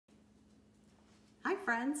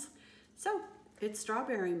friends. So it's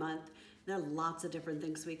strawberry month. There are lots of different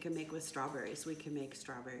things we can make with strawberries. We can make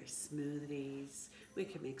strawberry smoothies. We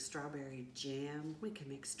can make strawberry jam. We can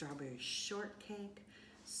make strawberry shortcake,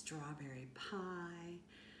 strawberry pie.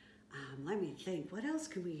 Let me think, what else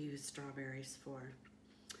can we use strawberries for?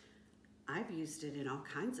 I've used it in all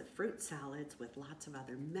kinds of fruit salads with lots of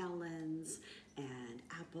other melons and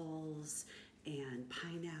apples and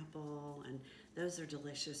pineapple, and those are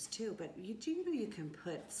delicious too. But you know you can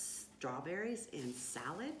put strawberries in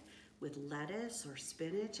salad with lettuce or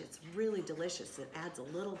spinach. It's really delicious. It adds a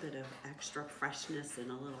little bit of extra freshness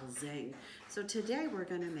and a little zing. So today we're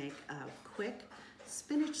gonna make a quick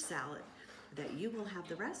spinach salad that you will have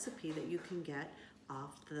the recipe that you can get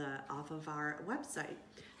off of our website.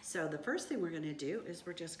 So the first thing we're gonna do is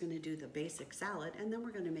we're just gonna do the basic salad, and then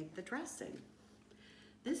we're gonna make the dressing.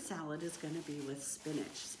 This salad is gonna be with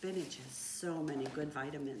spinach. Spinach has so many good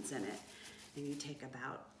vitamins in it. And you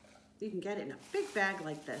can get it in a big bag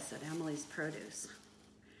like this at Emily's Produce.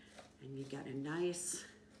 And you get a nice,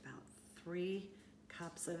 about 3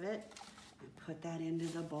 cups of it, and put that into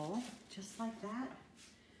the bowl, just like that.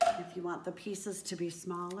 If you want the pieces to be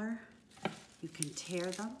smaller, you can tear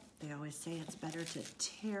them. They always say it's better to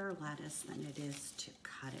tear lettuce than it is to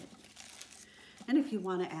cut it. And if you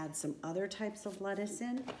want to add some other types of lettuce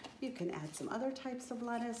in, you can add some other types of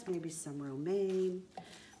lettuce, maybe some romaine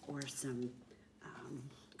or some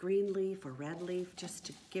green leaf or red leaf, just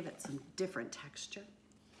to give it some different texture.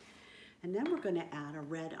 And then we're going to add a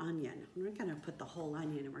red onion. We're going to put the whole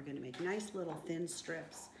onion, and we're going to make nice little thin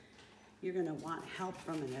strips. You're going to want help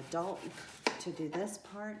from an adult to do this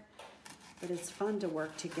part, but it's fun to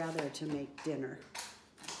work together to make dinner.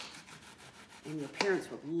 And your parents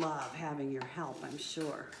would love having your help, I'm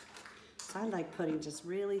sure. So I like putting just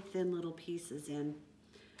really thin little pieces in.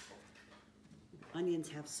 Onions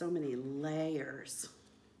have so many layers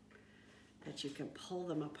that you can pull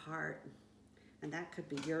them apart. And that could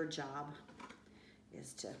be your job,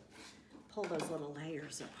 is to pull those little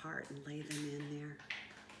layers apart and lay them in there.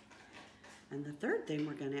 And the third thing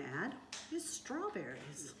we're gonna add is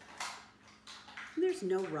strawberries. And there's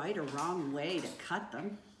no right or wrong way to cut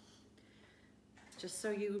them, just so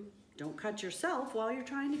you don't cut yourself while you're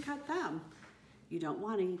trying to cut them. You don't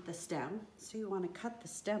want to eat the stem, so you want to cut the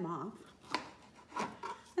stem off.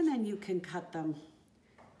 And then you can cut them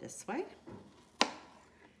this way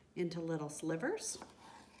into little slivers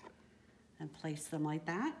and place them like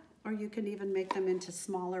that. Or you can even make them into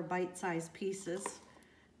smaller bite-sized pieces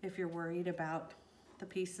if you're worried about the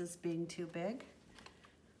pieces being too big.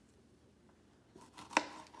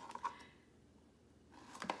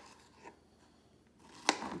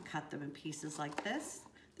 Cut them in pieces like this.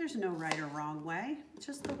 There's no right or wrong way,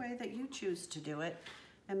 just the way that you choose to do it.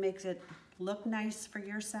 It makes it look nice for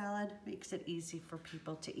your salad, makes it easy for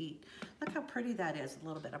people to eat. Look how pretty that is, a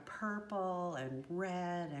little bit of purple and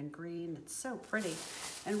red and green. It's so pretty.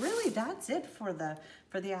 And really that's it for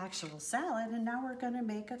the actual salad. And now we're gonna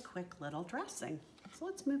make a quick little dressing. So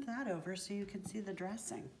let's move that over so you can see the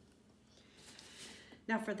dressing.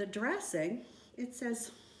 Now for the dressing, it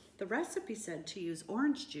says, the recipe said to use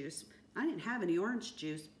orange juice. I didn't have any orange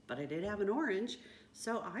juice, but I did have an orange.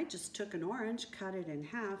 So I just took an orange, cut it in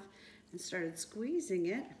half, and started squeezing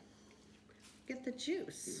it. Get the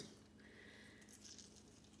juice.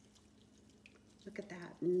 Look at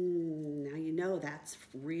that. Now you know that's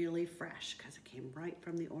really fresh because it came right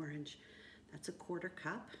from the orange. That's a 1/4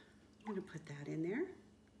 cup. I'm gonna put that in there.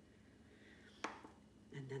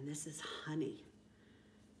 And then this is honey.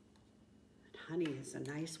 Honey is a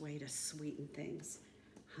nice way to sweeten things.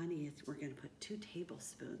 Honey is, we're gonna put 2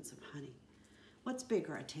 tablespoons of honey. What's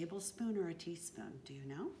bigger, a tablespoon or a teaspoon? Do you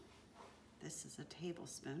know? This is a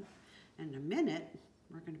tablespoon. In a minute,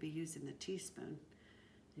 we're gonna be using the teaspoon,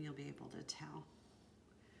 and you'll be able to tell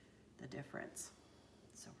the difference.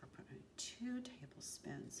 So we're putting 2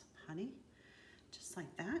 tablespoons of honey, just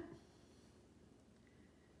like that.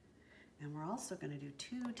 And we're also gonna do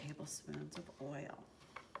 2 tablespoons of oil.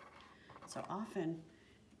 So often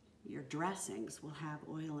your dressings will have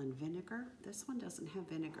oil and vinegar. This one doesn't have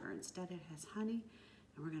vinegar. Instead it has honey,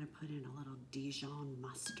 and we're gonna put in a little Dijon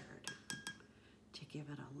mustard to give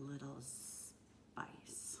it a little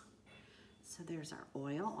spice. So there's our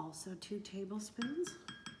oil, also 2 tablespoons.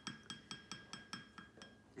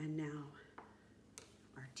 And now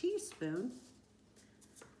our teaspoon,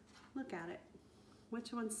 look at it.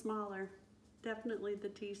 Which one's smaller? Definitely the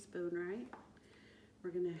teaspoon, right?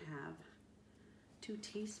 We're gonna have 2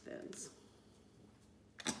 teaspoons.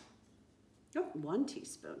 Oh, 1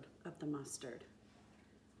 teaspoon of the mustard.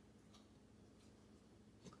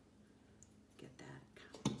 Get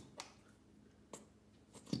that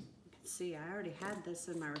see, I already had this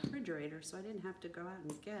in my refrigerator, so I didn't have to go out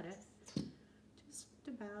and get it. Just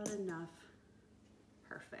about enough.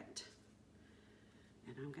 Perfect.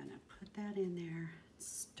 And I'm gonna put that in there,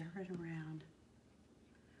 stir it around.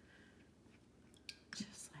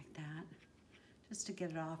 Just like that. Just to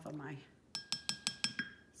get it off of my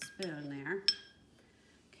spoon there.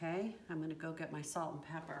 Okay, I'm gonna go get my salt and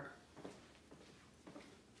pepper.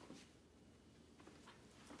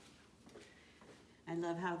 I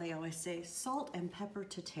love how they always say salt and pepper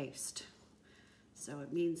to taste. So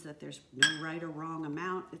it means that there's no right or wrong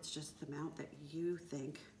amount. It's just the amount that you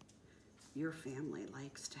think your family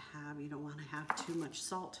likes to have. You don't want to have too much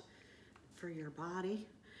salt for your body.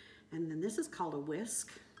 And then this is called a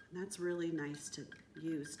whisk. And that's really nice to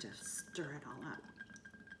use to stir it all up.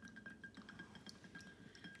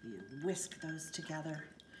 You whisk those together.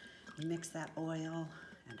 You mix that oil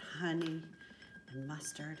and honey and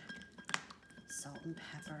mustard. Salt and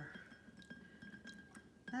pepper.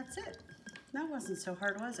 That's it. That wasn't so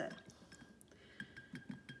hard, was it?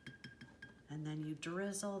 And then you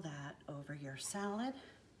drizzle that over your salad.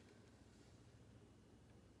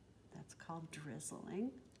 That's called drizzling.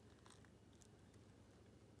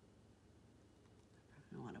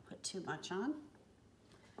 I don't want to put too much on.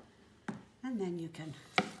 And then you can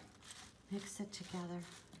mix it together.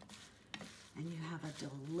 And you have a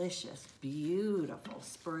delicious, beautiful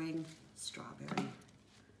spring strawberry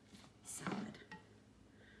salad.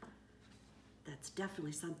 That's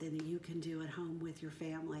definitely something that you can do at home with your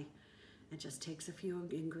family. It just takes a few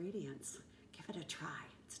ingredients. Give it a try.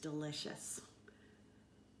 It's delicious.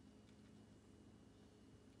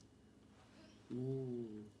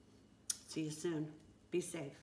 See you soon. Be safe.